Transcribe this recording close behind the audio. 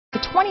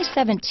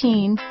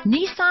2017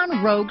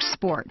 Nissan Rogue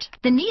Sport.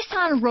 The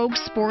Nissan Rogue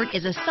Sport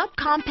is a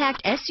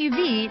subcompact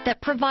SUV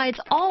that provides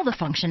all the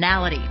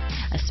functionality.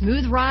 A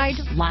smooth ride,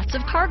 lots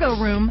of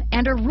cargo room,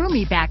 and a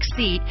roomy back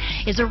seat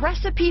is a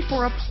recipe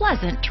for a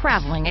pleasant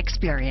traveling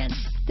experience.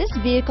 This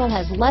vehicle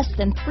has less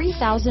than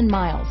 3,000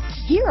 miles.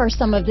 Here are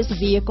some of this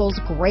vehicle's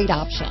great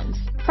options: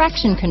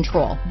 traction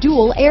control,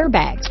 dual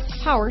airbags,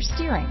 power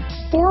steering,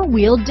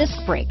 four-wheel disc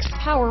brakes,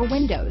 power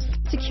windows,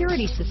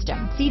 security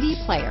system, CD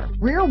player,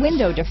 rear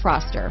window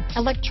defroster,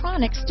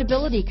 electronic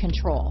stability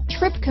control,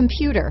 trip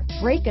computer,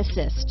 brake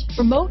assist,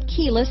 remote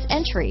keyless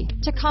entry,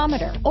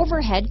 tachometer,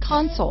 overhead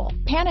console,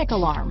 panic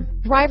alarm,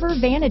 driver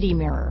vanity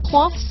mirror,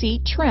 cloth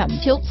seat trim,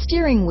 tilt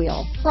steering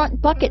wheel,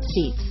 front bucket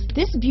seats.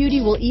 This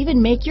beauty will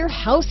even make your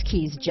house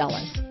keys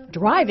jealous.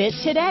 Drive it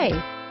today.